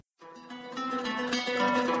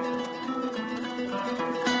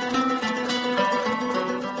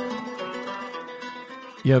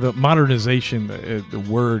Yeah, the modernization, the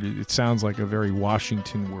word, it sounds like a very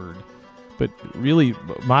Washington word. But really,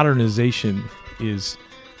 modernization is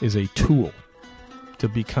a tool to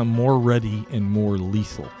become more ready and more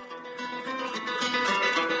lethal.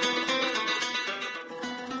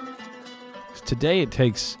 Today, it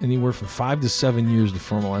takes anywhere from 5 to 7 years to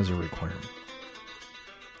formalize a requirement.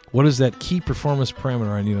 What is that key performance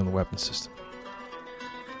parameter I need on the weapon system?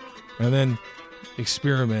 And then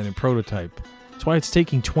experiment and prototype. That's why it's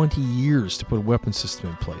taking 20 years to put a weapon system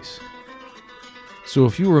in place. So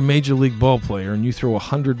if you were a major league ball player and you throw a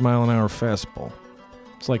 100-mile-an-hour fastball,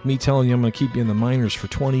 it's like me telling you I'm going to keep you in the minors for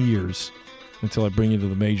 20 years until I bring you to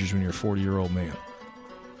the majors when you're a 40-year-old man.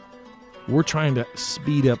 We're trying to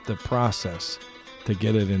speed up the process to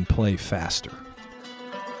get it in play faster.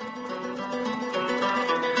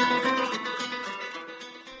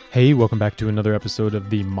 Hey, welcome back to another episode of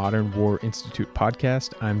the Modern War Institute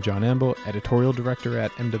podcast. I'm John Amble, editorial director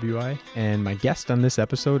at MWI, and my guest on this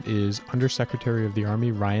episode is Undersecretary of the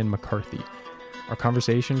Army Ryan McCarthy. Our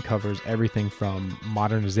conversation covers everything from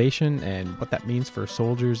modernization and what that means for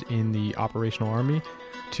soldiers in the operational Army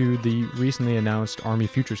to the recently announced Army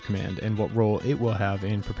Futures Command and what role it will have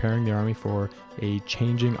in preparing the Army for a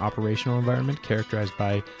changing operational environment characterized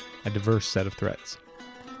by a diverse set of threats.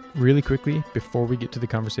 Really quickly, before we get to the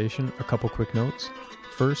conversation, a couple quick notes.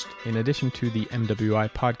 First, in addition to the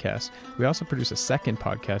MWI podcast, we also produce a second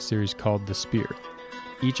podcast series called The Spear.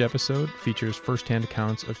 Each episode features firsthand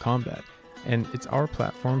accounts of combat, and it's our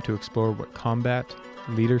platform to explore what combat,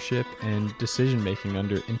 leadership, and decision-making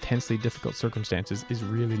under intensely difficult circumstances is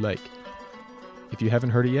really like. If you haven't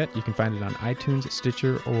heard it yet, you can find it on iTunes,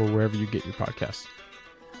 Stitcher, or wherever you get your podcasts.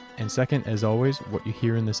 And second, as always, what you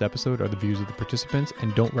hear in this episode are the views of the participants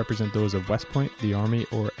and don't represent those of West Point, the Army,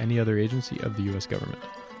 or any other agency of the U.S. government.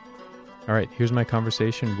 All right, here's my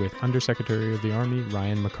conversation with Undersecretary of the Army,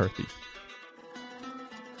 Ryan McCarthy.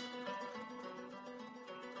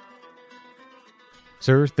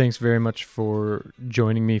 Sir, thanks very much for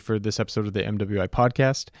joining me for this episode of the MWI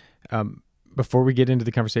podcast. Before we get into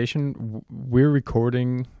the conversation, we're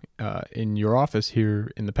recording in your office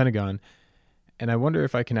here in the Pentagon. And I wonder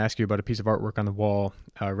if I can ask you about a piece of artwork on the wall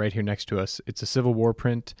right here next to us. It's a Civil War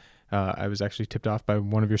print. I was actually tipped off by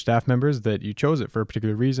one of your staff members that you chose it for a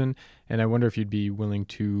particular reason, and I wonder if you'd be willing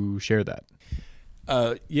to share that.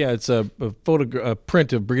 It's a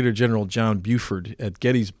print of Brigadier General John Buford at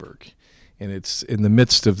Gettysburg, and it's in the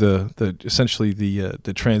midst of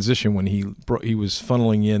the transition when he was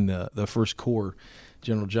funneling in the First Corps,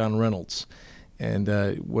 General John Reynolds. And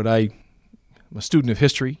I'm a student of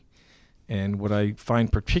history. And what I find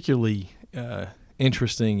particularly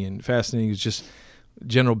interesting and fascinating is just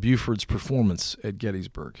General Buford's performance at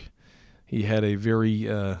Gettysburg. He had a very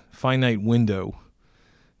finite window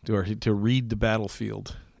to read the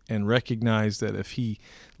battlefield and recognize that if he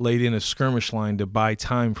laid in a skirmish line to buy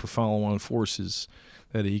time for follow-on forces,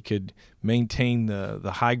 that he could maintain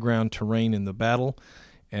the high ground terrain in the battle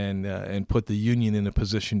and put the Union in a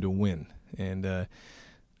position to win. And an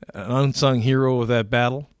unsung hero of that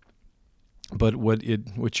battle. But what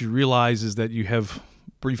you realize is that you have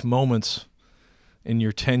brief moments in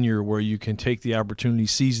your tenure where you can take the opportunity,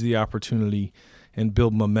 seize the opportunity, and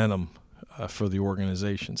build momentum for the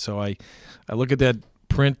organization. So I look at that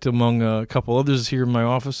print among a couple others here in my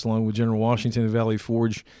office, along with General Washington and Valley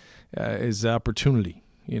Forge, as opportunity.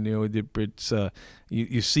 You know, it's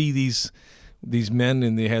you see these men,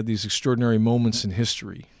 and they had these extraordinary moments in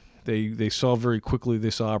history. They saw very quickly, they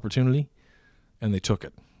saw opportunity, and they took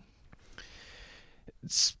it.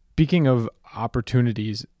 Speaking of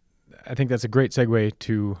opportunities, I think that's a great segue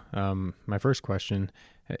to my first question.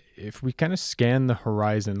 If we kind of scan the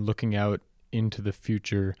horizon, looking out into the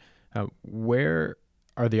future, where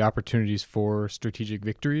are the opportunities for strategic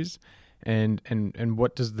victories, and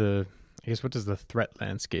what does the threat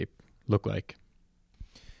landscape look like?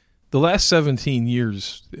 The last 17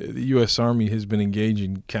 years, the U.S. Army has been engaged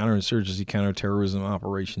in counterinsurgency, counterterrorism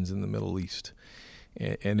operations in the Middle East.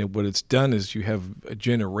 And what it's done is you have a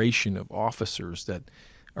generation of officers that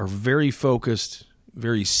are very focused,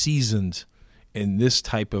 very seasoned in this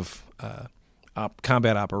type of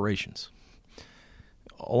combat operations.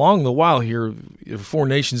 Along the while here, 4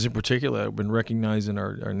 nations in particular have been recognized in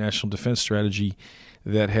our national defense strategy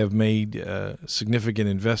that have made significant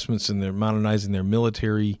investments in their modernizing their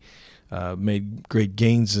military, made great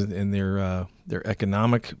gains in their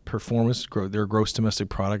economic performance, their gross domestic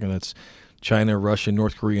product, and that's China, Russia,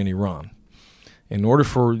 North Korea, and Iran. In order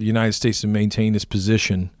for the United States to maintain its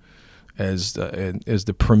position as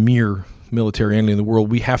the premier military entity in the world,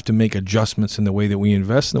 we have to make adjustments in the way that we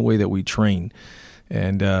invest and the way that we train.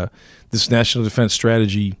 And this national defense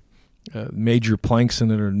strategy, major planks in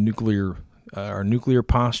it are our nuclear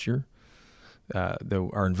posture,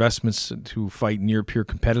 our investments to fight near-peer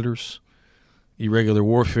competitors, irregular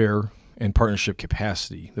warfare, and partnership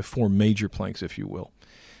capacity, the four major planks, if you will.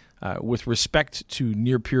 With respect to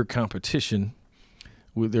near-peer competition,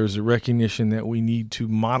 there's a recognition that we need to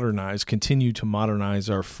continue to modernize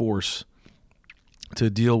our force to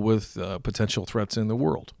deal with potential threats in the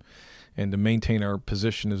world and to maintain our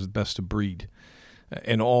position as best of breed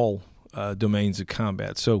in all domains of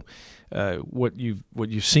combat. So what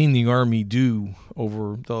you've seen the Army do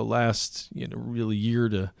over the last really year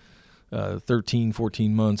to 13,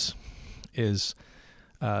 14 months is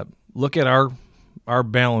look at our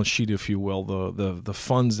balance sheet, if you will, the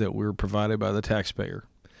funds that we're provided by the taxpayer,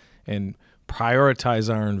 and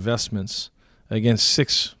prioritize our investments against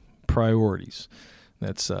 6 priorities.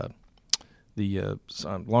 That's the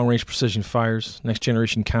long-range precision fires,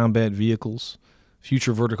 next-generation combat vehicles,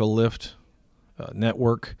 future vertical lift,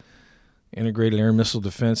 network, integrated air missile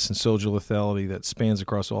defense, and soldier lethality that spans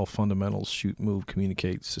across all fundamentals: shoot, move,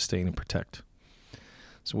 communicate, sustain, and protect.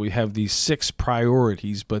 So we have these 6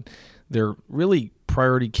 priorities, but they're really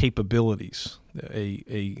priority capabilities,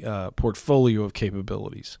 a portfolio of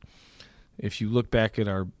capabilities. If you look back at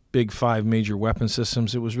our big 5 major weapon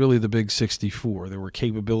systems, it was really the big 64. There were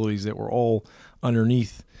capabilities that were all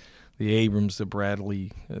underneath the Abrams, the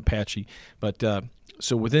Bradley, Apache. But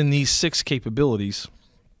so within these 6 capabilities,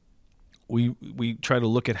 we try to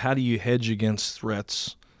look at how do you hedge against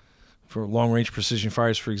threats for long-range precision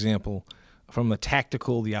fires, for example, from the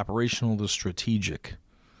tactical, the operational, the strategic.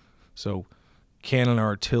 So cannon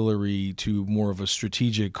artillery to more of a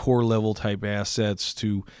strategic core level type assets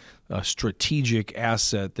to a strategic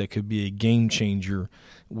asset that could be a game changer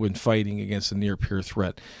when fighting against a near-peer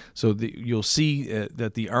threat. So you'll see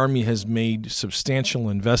that the Army has made substantial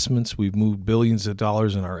investments. We've moved billions of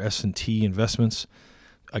dollars in our S&T investments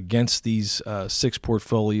against these 6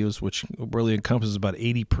 portfolios, which really encompasses about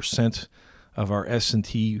 80% of our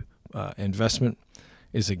S&T investment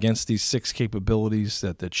is against these 6 capabilities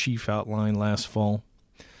that the Chief outlined last fall.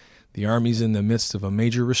 The Army's in the midst of a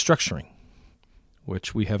major restructuring,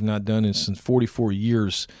 which we have not done since 44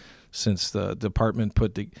 years since the department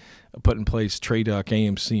put in place TRADOC,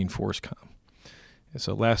 AMC, and FORSCOM. And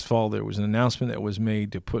so last fall there was an announcement that was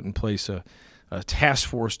made to put in place a task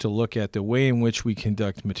force to look at the way in which we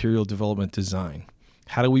conduct material development design.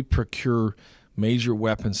 How do we procure major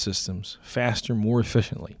weapon systems faster, more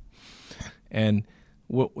efficiently? And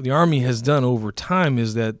what the Army has done over time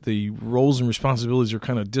is that the roles and responsibilities are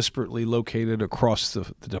kind of disparately located across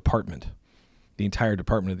the department, the entire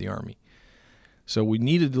department of the Army. So we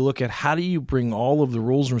needed to look at how do you bring all of the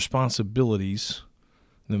roles and responsibilities,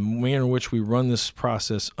 the manner in which we run this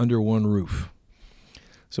process under one roof.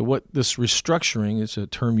 So what this restructuring, is a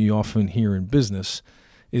term you often hear in business,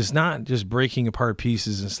 is not just breaking apart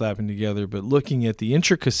pieces and slapping together, but looking at the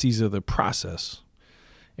intricacies of the process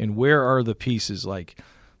and where are the pieces like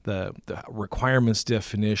the requirements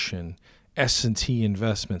definition, S&T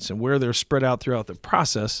investments, and where they're spread out throughout the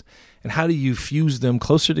process, and how do you fuse them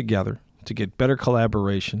closer together to get better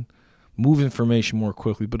collaboration, move information more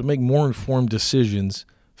quickly, but to make more informed decisions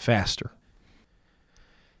faster.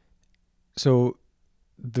 So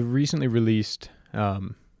the recently released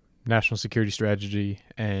National Security Strategy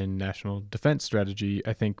and National Defense Strategy,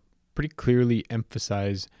 I think, pretty clearly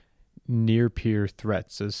emphasize near-peer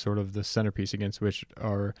threats as sort of the centerpiece against which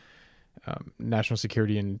our national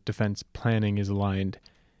security and defense planning is aligned.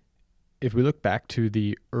 If we look back to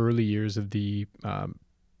the early years of the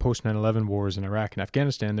post 9/11 wars in Iraq and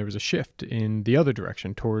Afghanistan, there was a shift in the other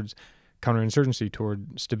direction towards counterinsurgency,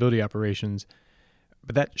 toward stability operations.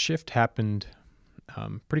 But that shift happened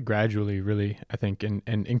pretty gradually, really, I think, and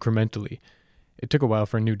incrementally. It took a while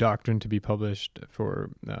for a new doctrine to be published, for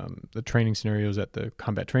the training scenarios at the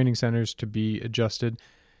combat training centers to be adjusted.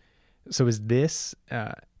 So is this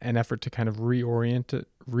an effort to kind of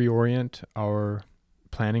reorient our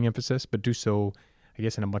planning emphasis, but do so, I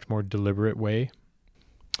guess, in a much more deliberate way?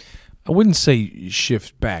 I wouldn't say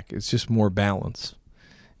shift back. It's just more balance.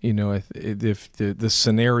 You know, if the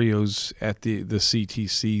scenarios at the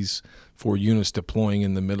CTCs for units deploying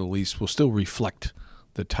in the Middle East will still reflect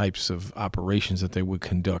the types of operations that they would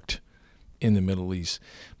conduct in the Middle East.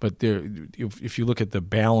 But if you look at the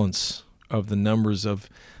balance of the numbers of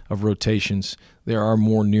rotations, there are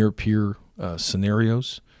more near-peer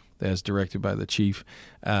scenarios as directed by the Chief.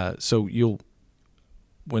 So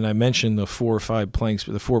when I mentioned the 4 or 5 planks,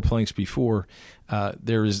 the 4 planks before,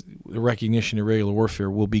 there is the recognition of irregular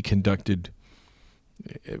warfare will be conducted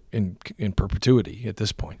in perpetuity at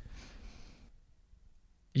this point.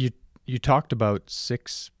 You talked about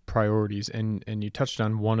 6 priorities, and you touched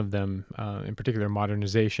on one of them, in particular,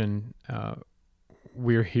 modernization.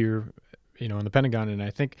 We're here, in the Pentagon, and I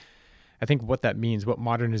think what that means, what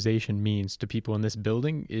modernization means to people in this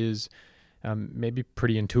building, is maybe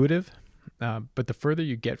pretty intuitive. But the further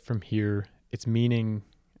you get from here, its meaning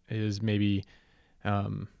is maybe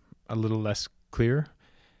a little less clear.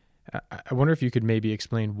 I wonder if you could maybe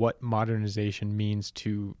explain what modernization means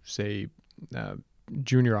to, say,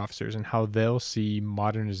 junior officers, and how they'll see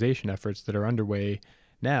modernization efforts that are underway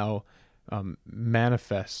now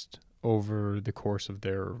manifest over the course of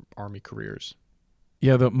their Army careers.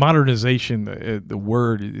 Yeah, the modernization, the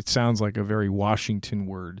word, it sounds like a very Washington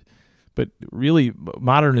word, but really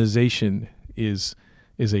modernization is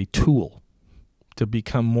a tool to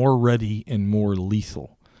become more ready and more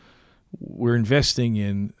lethal. We're investing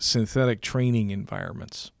in synthetic training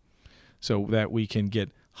environments so that we can get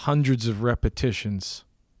hundreds of repetitions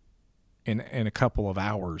in a couple of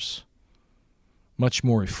hours, much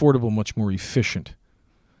more affordable, much more efficient,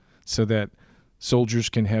 so that soldiers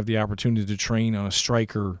can have the opportunity to train on a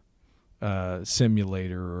Stryker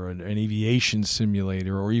simulator or an aviation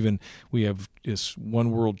simulator, or even we have this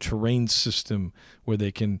One World terrain system where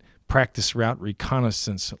they can practice route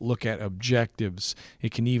reconnaissance, look at objectives.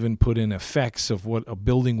 It can even put in effects of what a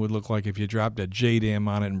building would look like if you dropped a JDAM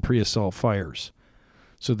on it in pre-assault fires.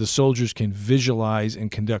 So the soldiers can visualize and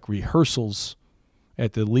conduct rehearsals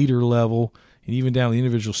at the leader level and even down to the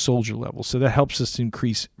individual soldier level. So that helps us to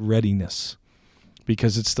increase readiness,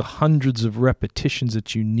 because it's the hundreds of repetitions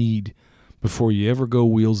that you need before you ever go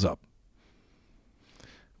wheels up.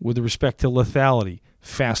 With respect to lethality,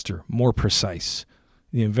 faster, more precise.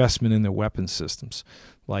 The investment in the weapon systems,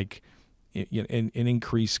 like an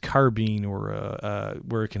increased carbine, or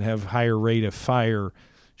where it can have higher rate of fire,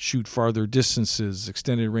 shoot farther distances,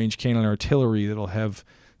 extended range canine artillery that'll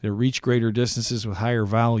reach greater distances with higher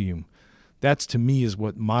volume. That's, to me, is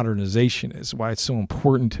what modernization is, why it's so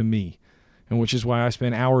important to me, and which is why I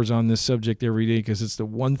spend hours on this subject every day, because it's the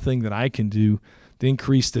one thing that I can do to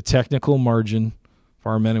increase the technical margin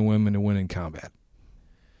for our men and women to win in combat.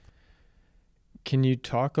 Can you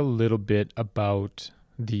talk a little bit about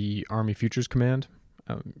the Army Futures Command?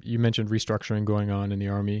 You mentioned restructuring going on in the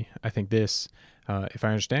Army. I think this, if I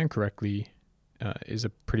understand correctly, is a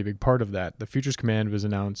pretty big part of that. The Futures Command was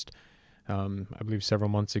announced, I believe, several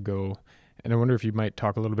months ago, and I wonder if you might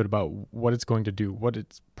talk a little bit about what it's going to do, what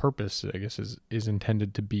its purpose, I guess, is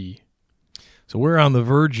intended to be. So we're on the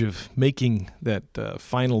verge of making that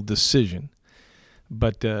final decision.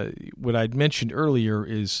 But what I'd mentioned earlier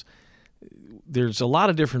is there's a lot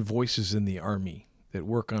of different voices in the Army that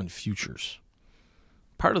work on futures.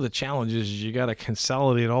 Part of the challenge is you got to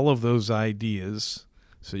consolidate all of those ideas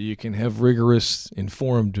so you can have rigorous,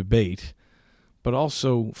 informed debate, but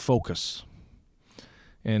also focus.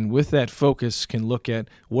 And with that focus can look at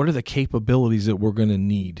what are the capabilities that we're going to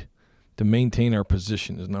need to maintain our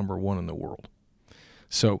position as number one in the world.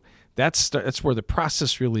 So that's where the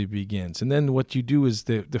process really begins. And then what you do is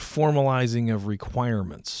the formalizing of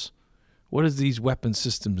requirements. What does these weapon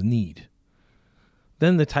systems need?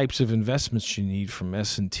 Then the types of investments you need from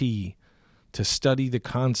S&T to study the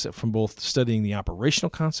concept, from both studying the operational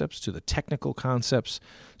concepts to the technical concepts,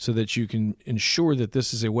 so that you can ensure that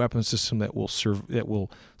this is a weapon system that will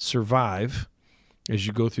survive as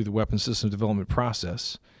you go through the weapon system development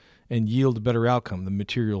process and yield a better outcome, the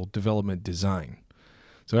material development design.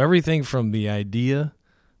 So everything from the idea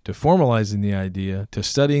to formalizing the idea, to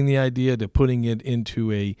studying the idea, to putting it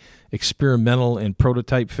into a experimental and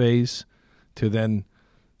prototype phase, to then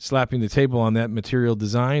slapping the table on that material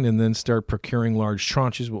design, and then start procuring large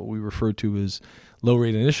tranches, what we refer to as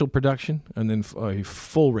low-rate initial production, and then a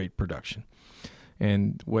full-rate production.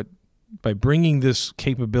 And by bringing this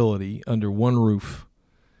capability under one roof,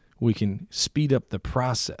 we can speed up the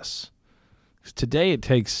process. Today, it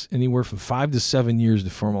takes anywhere from 5 to 7 years to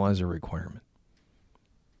formalize a requirement.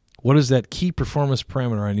 What is that key performance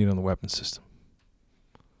parameter I need on the weapon system?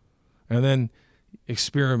 And then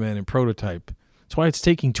experiment and prototype. That's why it's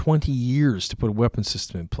taking 20 years to put a weapon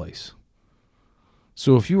system in place.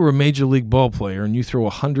 So if you were a major league ball player and you throw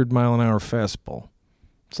a 100-mile-an-hour fastball,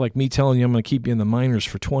 it's like me telling you I'm going to keep you in the minors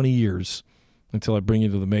for 20 years until I bring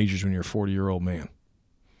you to the majors when you're a 40-year-old man.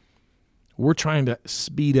 We're trying to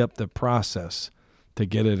speed up the process to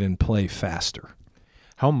get it in play faster.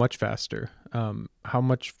 How much faster? How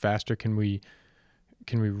much faster can we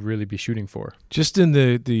really be shooting for? Just in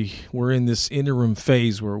we're in this interim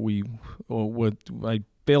phase where what I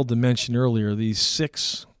failed to mention earlier, these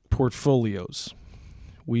 6 portfolios.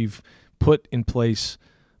 We've put in place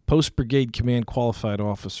post-brigade command qualified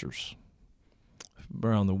officers,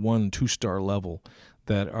 around the 1 and 2 star level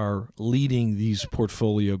that are leading these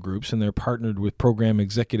portfolio groups, and they're partnered with program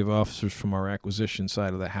executive officers from our acquisition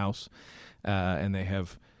side of the house, and they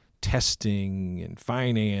have testing and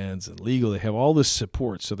finance and legal. They have all this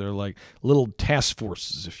support, so they're like little task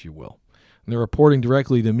forces, if you will. And they're reporting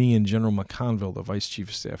directly to me and General McConville, the Vice Chief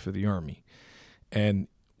of Staff of the Army. And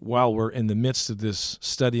while we're in the midst of this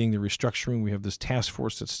studying the restructuring, we have this task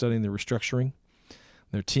force that's studying the restructuring.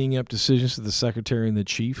 They're teeing up decisions to the Secretary and the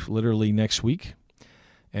Chief literally next week.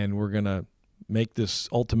 And we're going to make this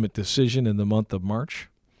ultimate decision in the month of March.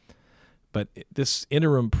 But this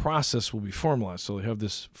interim process will be formalized. So they have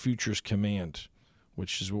this Futures Command,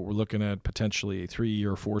 which is what we're looking at, potentially a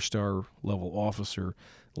 3-year, 4-star level officer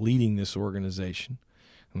leading this organization,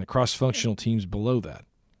 and the cross-functional teams below that.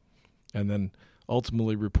 And then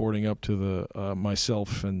ultimately reporting up to the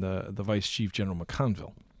myself and the Vice Chief, General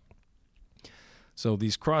McConville. So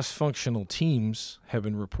these cross-functional teams have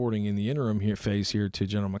been reporting in the interim phase here to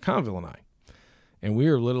General McConville and I. And we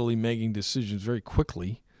are literally making decisions very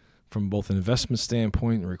quickly from both an investment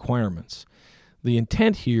standpoint and requirements. The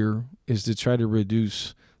intent here is to try to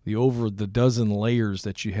reduce over the dozen layers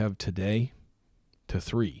that you have today to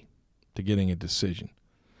 3 to getting a decision.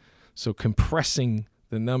 So compressing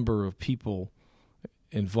the number of people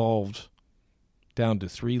involved down to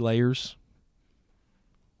 3 layers.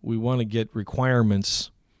 We want to get requirements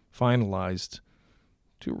finalized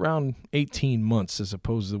to around 18 months as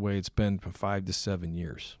opposed to the way it's been from 5 to 7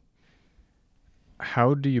 years.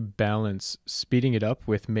 How do you balance speeding it up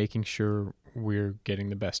with making sure we're getting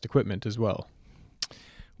the best equipment as well?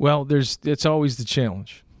 Well, it's always the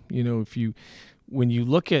challenge. You know, when you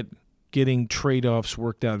look at getting trade-offs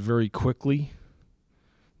worked out very quickly,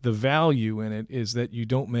 the value in it is that you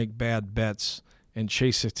don't make bad bets and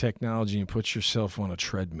chase a technology and put yourself on a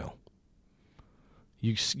treadmill.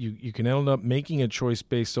 You can end up making a choice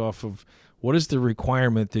based off of what is the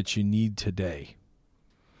requirement that you need today.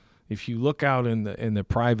 If you look out in the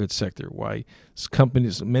private sector, why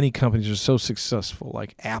many companies are so successful,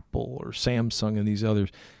 like Apple or Samsung and these others,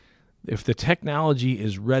 if the technology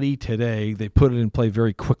is ready today, they put it in play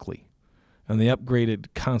very quickly, and they upgrade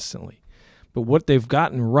it constantly. But what they've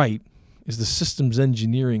gotten right is the systems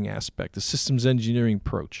engineering aspect, the systems engineering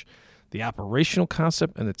approach. The operational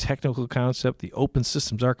concept and the technical concept, the open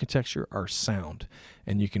systems architecture are sound,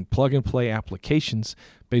 and you can plug and play applications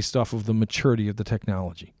based off of the maturity of the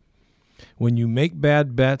technology. When you make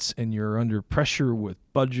bad bets and you're under pressure with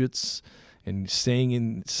budgets and staying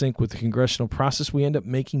in sync with the congressional process, we end up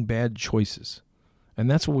making bad choices.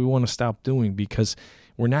 And that's what we want to stop doing, because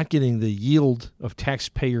we're not getting the yield of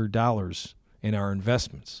taxpayer dollars in our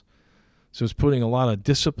investments. So it's putting a lot of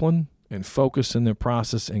discipline and focus in the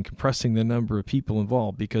process and compressing the number of people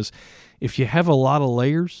involved, because if you have a lot of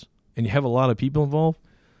layers and you have a lot of people involved,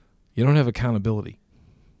 you don't have accountability.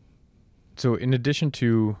 So in addition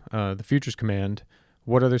to the Futures Command,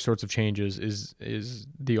 what other sorts of changes is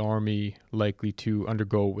the Army likely to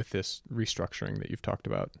undergo with this restructuring that you've talked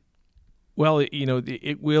about? Well,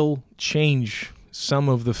 it will change some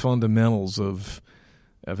of the fundamentals of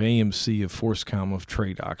AMC, of FORSCOM, of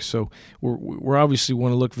TRADOC. So we're obviously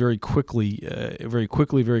want to look very quickly,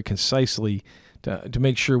 very concisely to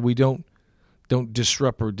make sure we don't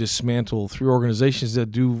disrupt or dismantle 3 organizations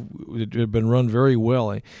that have been run very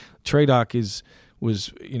well. TRADOC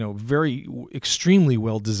was very extremely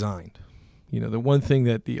well designed. The one thing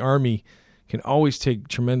that the Army can always take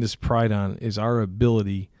tremendous pride on is our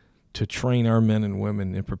ability to train our men and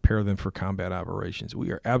women and prepare them for combat operations. We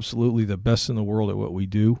are absolutely the best in the world at what we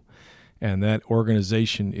do, and that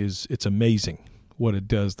organization it's amazing what it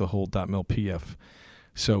does, the whole .mil-PF.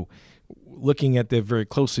 So looking at that very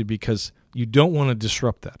closely, because you don't want to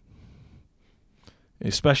disrupt that,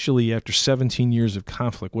 especially after 17 years of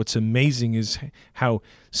conflict. What's amazing is how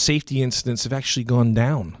safety incidents have actually gone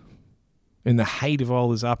down in the height of all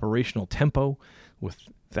this operational tempo, with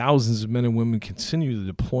thousands of men and women continually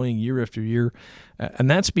deploying year after year. And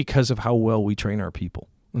that's because of how well we train our people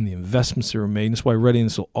and the investments that are made. And that's why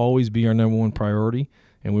readiness will always be our number one priority,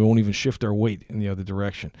 and we won't even shift our weight in the other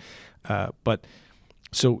direction. But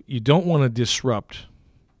so you don't want to disrupt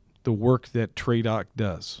the work that TRADOC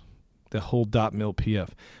does, the whole .mil-PF.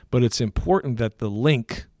 But it's important that the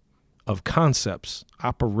link of concepts,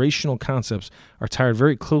 operational concepts, are tied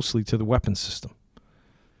very closely to the weapons system.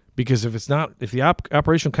 Because if the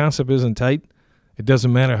operational concept isn't tight, it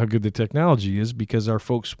doesn't matter how good the technology is, because our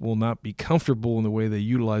folks will not be comfortable in the way they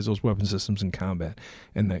utilize those weapon systems in combat.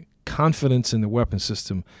 And the confidence in the weapon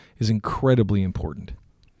system is incredibly important.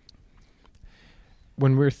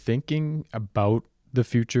 When we're thinking about the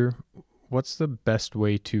future, what's the best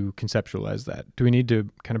way to conceptualize that? Do we need to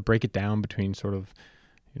kind of break it down between sort of,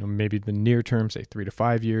 maybe the near term, say 3 to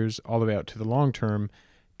 5 years, all the way out to the long term,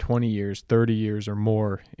 20 years, 30 years or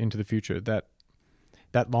more into the future?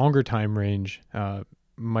 That longer time range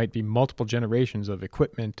might be multiple generations of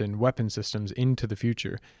equipment and weapon systems into the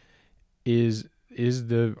future. Is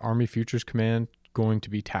the Army Futures Command going to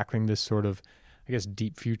be tackling this sort of, I guess,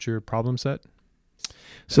 deep future problem set?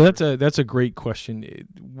 So that's a great question.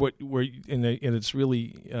 And it's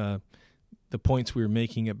really the points we were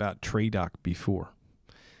making about TRADOC before,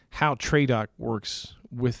 how TRADOC works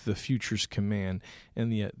with the Futures Command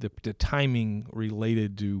and the timing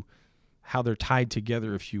related to how they're tied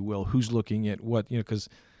together, if you will. Who's looking at what? Because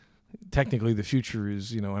technically the future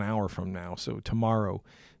is an hour from now. So tomorrow,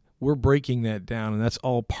 we're breaking that down, and that's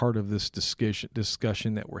all part of this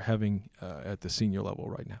discussion that we're having at the senior level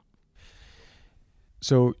right now.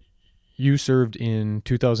 So you served in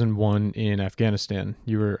 2001 in Afghanistan.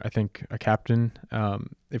 You were, I think, a captain.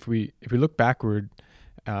 If we look backward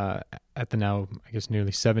at the now, I guess,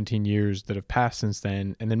 nearly 17 years that have passed since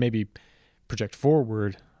then, and then maybe project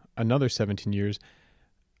forward another 17 years,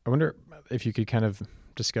 I wonder if you could kind of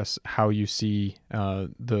discuss how you see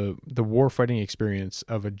the warfighting experience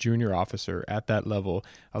of a junior officer at that level,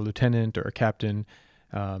 a lieutenant or a captain,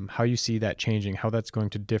 how you see that changing, how that's going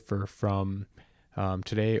to differ from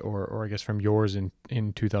today, or I guess from yours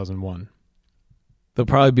in 2001. They'll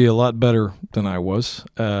probably be a lot better than I was,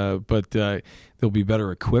 but they'll be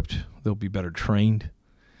better equipped. They'll be better trained.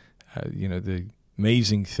 The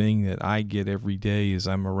amazing thing that I get every day is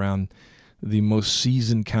I'm around the most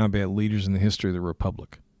seasoned combat leaders in the history of the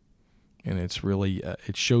Republic. And it's really,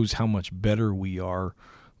 it shows how much better we are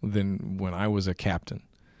than when I was a captain.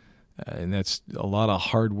 And that's a lot of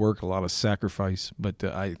hard work, a lot of sacrifice, but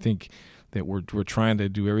I think that we're trying to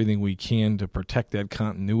do everything we can to protect that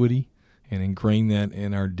continuity and ingrain that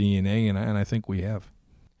in our DNA, and I think we have.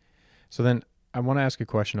 So then I want to ask a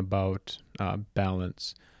question about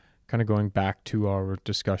balance, kind of going back to our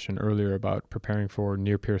discussion earlier about preparing for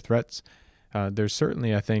near-peer threats. There's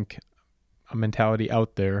certainly, I think, a mentality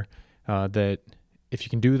out there that if you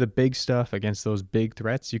can do the big stuff against those big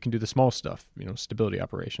threats, you can do the small stuff, stability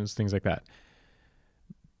operations, things like that.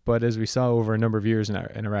 But as we saw over a number of years in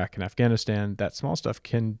Iraq and Afghanistan, that small stuff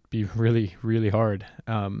can be really, really hard.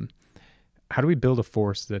 How do we build a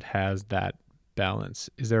force that has that balance?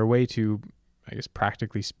 Is there a way to, I guess,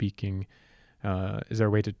 practically speaking, is there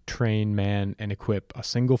a way to train, man, and equip a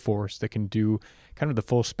single force that can do kind of the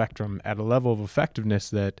full spectrum at a level of effectiveness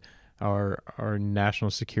that our national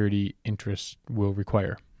security interests will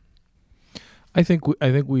require? I think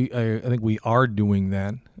we are doing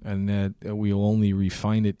that, and that we'll only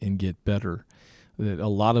refine it and get better. That a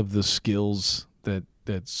lot of the skills that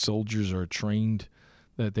soldiers are trained,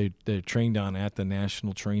 that they're trained on at the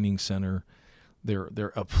National Training Center,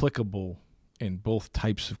 they're applicable in both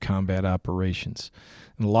types of combat operations.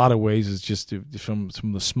 In a lot of ways, it's just from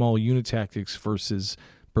the small unit tactics versus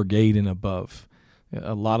brigade and above.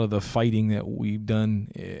 A lot of the fighting that we've done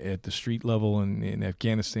at the street level in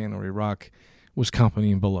Afghanistan or Iraq was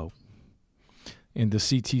company and below. And the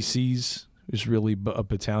CTCs is really a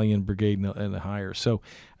battalion, brigade, and higher. So,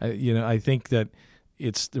 I think that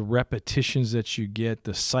it's the repetitions that you get,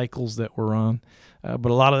 the cycles that we're on, but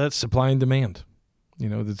a lot of that's supply and demand.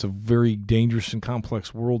 It's a very dangerous and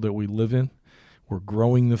complex world that we live in. We're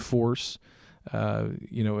growing the force. I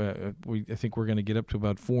think we're going to get up to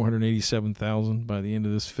about 487,000 by the end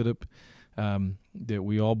of this FYDP. That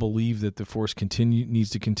we all believe that the force needs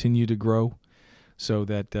to continue to grow, so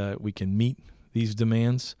that we can meet these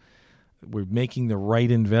demands. We're making the right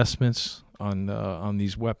investments on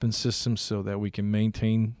these weapon systems so that we can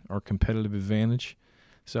maintain our competitive advantage.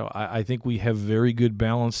 So I think we have very good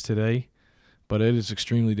balance today, but it is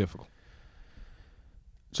extremely difficult.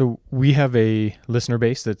 So we have a listener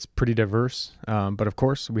base that's pretty diverse, but of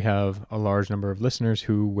course we have a large number of listeners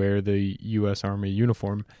who wear the U.S. Army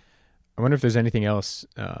uniform. I wonder if there's anything else,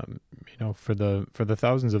 for the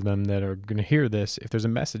thousands of them that are going to hear this, if there's a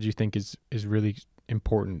message you think is really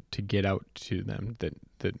important to get out to them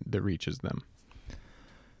that reaches them.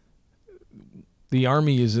 The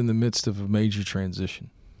Army is in the midst of a major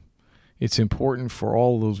transition. It's important for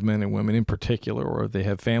all those men and women in particular, or if they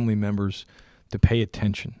have family members, to pay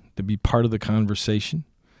attention, to be part of the conversation,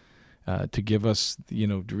 to give us,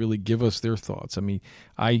 to really give us their thoughts. I mean,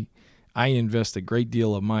 I invest a great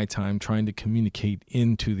deal of my time trying to communicate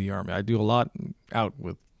into the Army. I do a lot out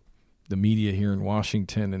with the media here in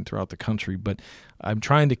Washington and throughout the country, but I'm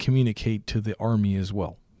trying to communicate to the Army as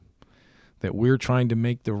well, that we're trying to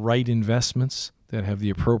make the right investments that have the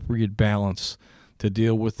appropriate balance to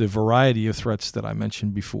deal with the variety of threats that I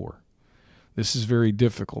mentioned before. This is very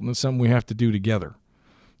difficult, and it's something we have to do together.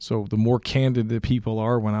 So the more candid the people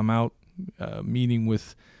are when I'm out meeting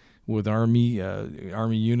with Army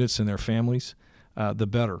units and their families, the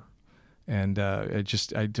better. And I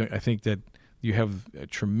think that you have a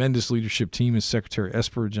tremendous leadership team as Secretary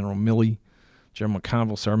Esper, General Milley, General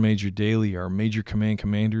McConville, our Major Daly, our major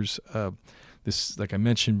commanders. This, like I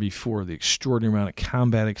mentioned before, the extraordinary amount of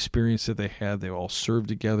combat experience that they had. They all served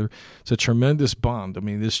together. It's a tremendous bond. I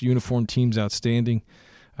mean, this uniform team's outstanding.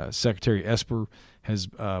 Secretary Esper has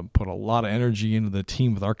put a lot of energy into the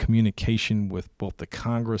team with our communication with both the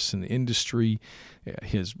Congress and the industry.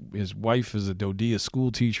 His wife is a DoDEA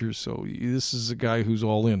school teacher, so this is a guy who's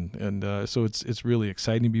all in, and so it's really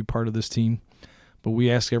exciting to be part of this team. But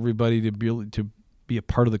we ask everybody to be a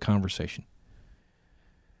part of the conversation.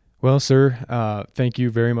 Well, sir, thank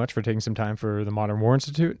you very much for taking some time for the Modern War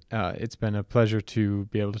Institute. It's been a pleasure to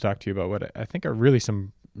be able to talk to you about what I think are really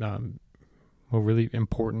some really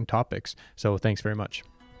important topics. So thanks very much.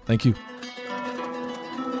 Thank you.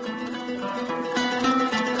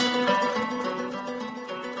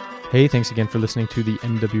 Hey, thanks again for listening to the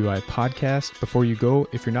MWI podcast. Before you go,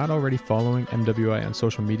 if you're not already following MWI on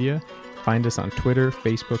social media, find us on Twitter,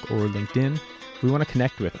 Facebook, or LinkedIn. We want to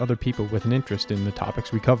connect with other people with an interest in the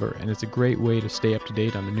topics we cover, and it's a great way to stay up to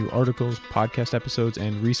date on the new articles, podcast episodes,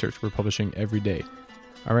 and research we're publishing every day.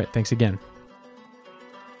 All right, thanks again.